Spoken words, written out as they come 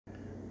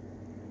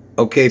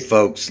Okay,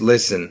 folks,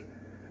 listen.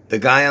 The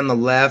guy on the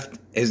left,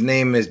 his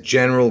name is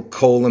General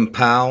Colin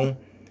Powell.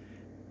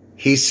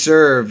 He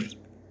served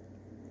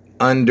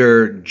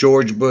under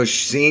George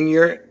Bush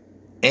Sr.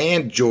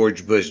 and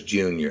George Bush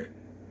Jr.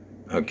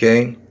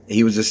 Okay?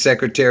 He was the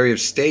Secretary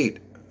of State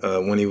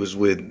when he was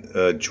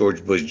with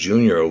George Bush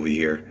Jr. over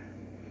here.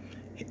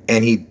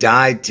 And he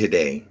died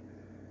today.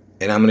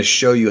 And I'm going to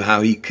show you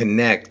how he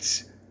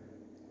connects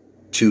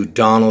to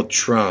Donald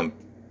Trump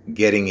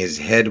getting his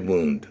head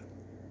wound.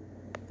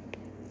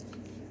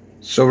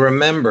 So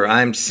remember,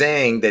 I'm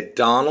saying that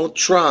Donald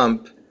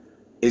Trump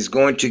is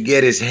going to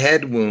get his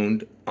head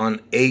wound on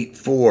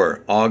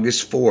 8/4,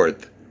 August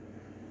 4th,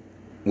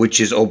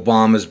 which is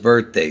Obama's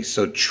birthday.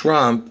 So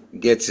Trump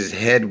gets his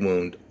head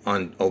wound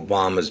on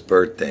Obama's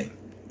birthday,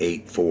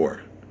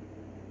 8/4.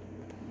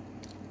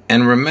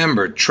 And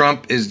remember,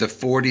 Trump is the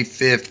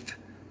 45th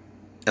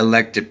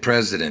elected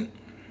president.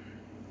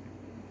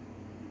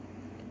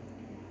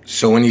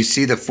 So when you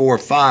see the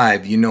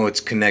 4-5, you know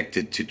it's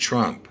connected to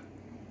Trump.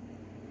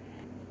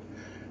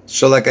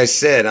 So like I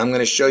said, I'm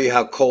going to show you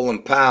how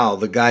Colin Powell,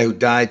 the guy who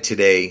died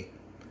today,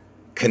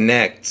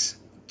 connects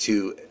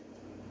to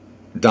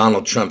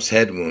Donald Trump's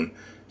head wound.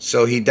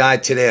 So he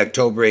died today,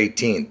 October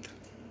 18th.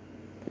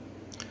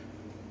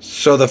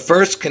 So the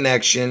first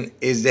connection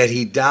is that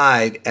he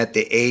died at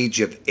the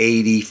age of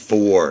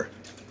 84.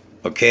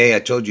 Okay, I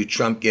told you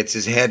Trump gets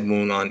his head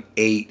wound on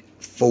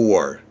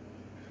 8/4.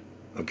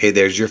 Okay,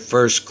 there's your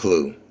first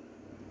clue.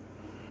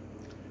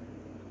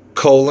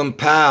 Colin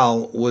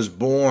Powell was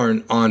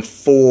born on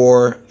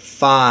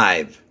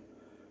 4/5.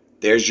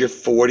 There's your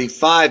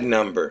 45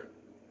 number.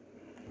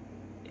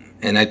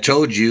 And I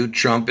told you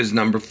Trump is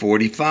number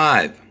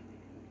 45.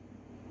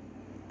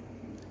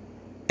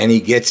 And he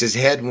gets his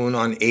head wound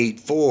on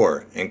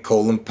 8/4. And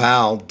Colin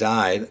Powell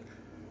died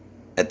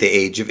at the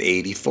age of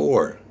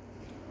 84.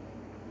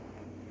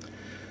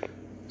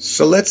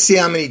 So let's see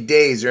how many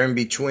days are in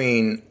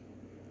between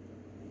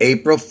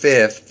April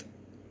 5th,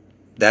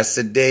 that's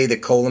the day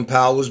that Colin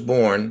Powell was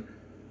born.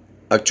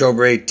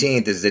 October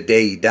 18th is the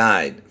day he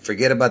died.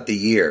 Forget about the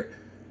year.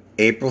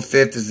 April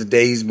 5th is the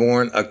day he's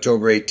born.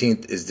 October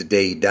 18th is the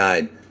day he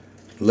died.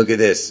 Look at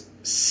this.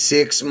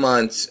 6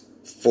 months,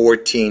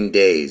 14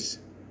 days.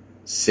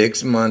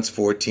 6 months,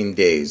 14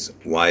 days.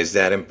 Why is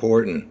that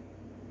important?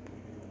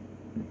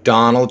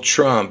 Donald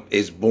Trump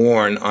is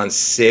born on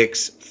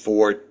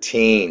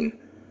 6/14.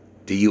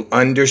 Do you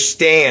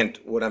understand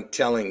what I'm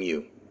telling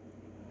you?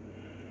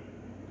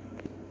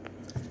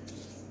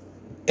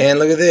 And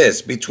look at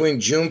this. Between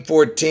June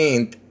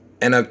 14th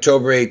and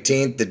October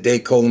 18th, the day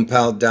Colin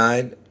Powell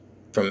died,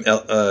 from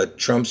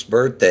Trump's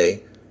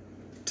birthday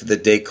to the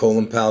day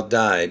Colin Powell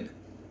died,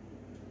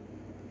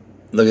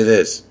 look at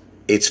this.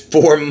 It's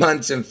 4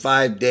 months and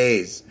 5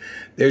 days.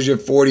 There's your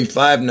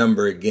 45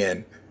 number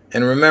again.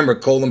 And remember,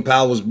 Colin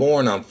Powell was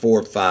born on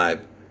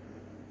 4/5.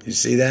 You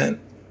see that?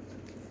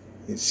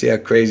 You see how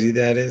crazy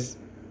that is?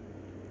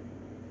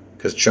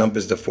 Because Trump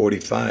is the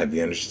 45,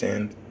 you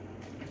understand?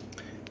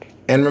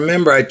 And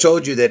remember, I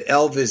told you that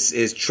Elvis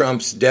is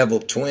Trump's devil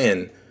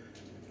twin.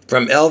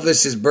 From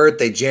Elvis's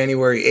birthday,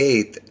 January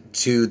 8th,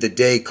 to the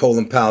day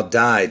Colin Powell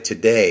died,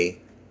 today,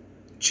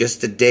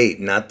 just the date,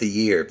 not the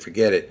year,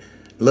 forget it.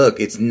 Look,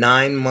 it's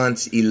 9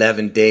 months,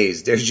 11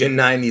 days. There's your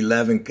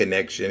 9/11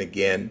 connection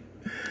again.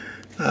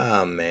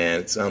 Oh, man,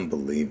 it's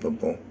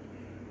unbelievable.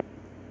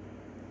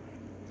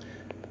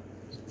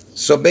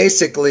 So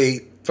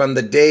basically, from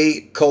the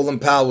day Colin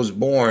Powell was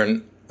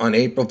born on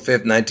April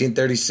 5th,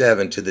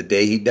 1937, to the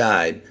day he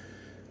died,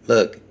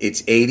 look,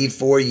 it's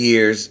 84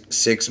 years,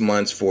 6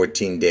 months,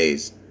 14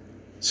 days.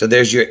 So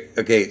there's your,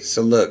 okay,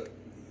 so look,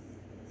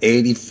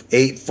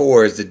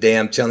 8/4 is the day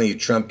I'm telling you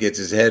Trump gets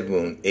his head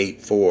wound,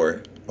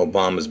 8/4,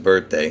 Obama's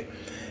birthday.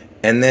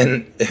 And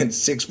then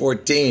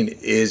 6/14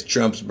 is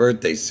Trump's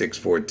birthday,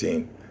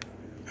 6/14,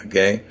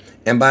 okay?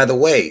 And by the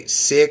way,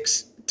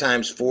 6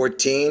 times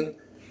 14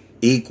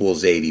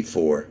 equals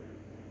 84.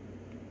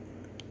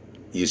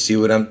 You see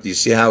you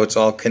see how it's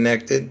all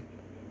connected?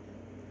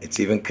 It's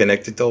even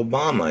connected to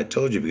Obama. I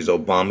told you, because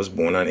Obama's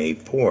born on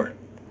 8/4.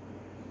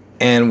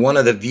 And one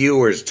of the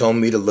viewers told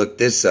me to look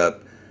this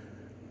up.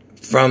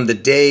 From the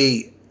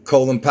day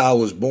Colin Powell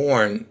was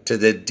born to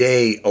the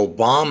day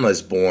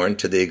Obama's born,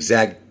 to the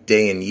exact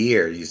day and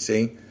year, you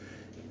see?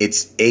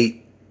 It's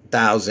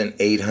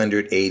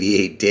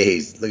 8,888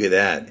 days. Look at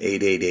that,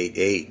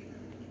 8888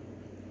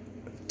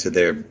 to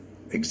their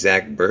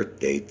exact birth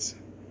dates.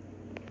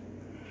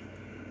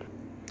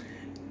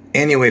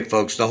 Anyway,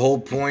 folks, the whole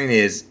point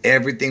is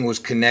everything was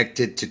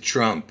connected to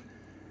Trump.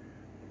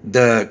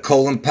 The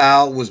Colin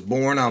Powell was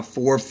born on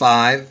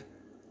 4/5.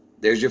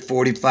 There's your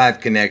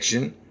 45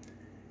 connection.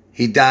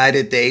 He died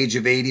at the age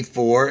of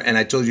 84, and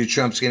I told you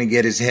Trump's going to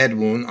get his head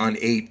wound on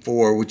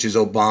 8/4, which is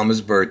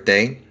Obama's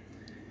birthday.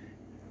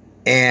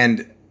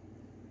 And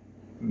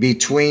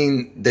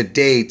between the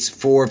dates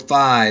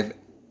 4/5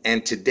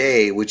 and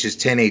today, which is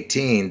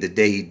 10/18, the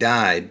day he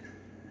died,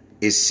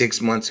 is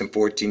 6 months and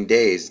 14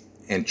 days.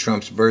 And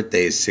Trump's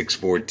birthday is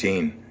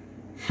 6/14.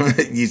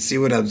 You see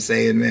what I'm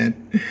saying, man?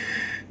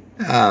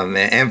 Oh,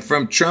 man. And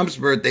from Trump's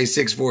birthday,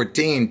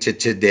 6/14, to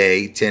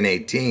today,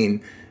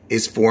 10/18,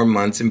 is 4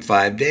 months and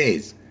 5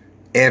 days.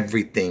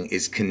 Everything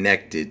is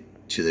connected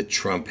to the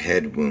Trump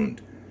head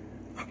wound.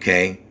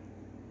 Okay?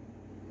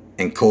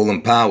 And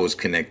Colin Powell was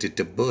connected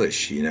to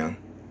Bush, you know?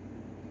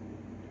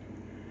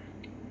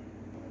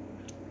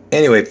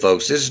 Anyway,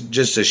 folks, this is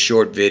just a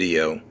short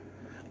video.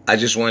 I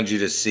just wanted you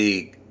to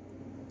see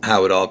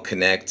how it all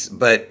connects.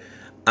 But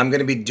I'm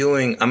going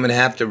to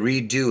have to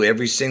redo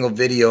every single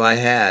video I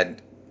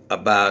had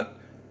about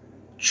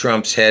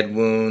Trump's head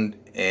wound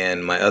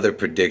and my other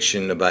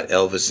prediction about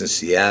Elvis in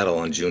Seattle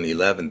on June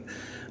 11th.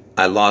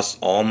 I lost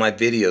all my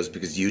videos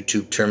because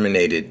YouTube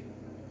terminated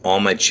all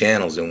my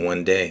channels in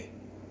one day.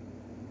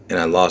 And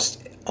I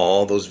lost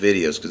all those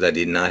videos because I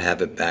did not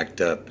have it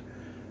backed up.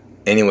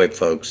 Anyway,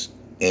 folks,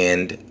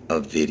 end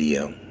of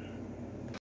video.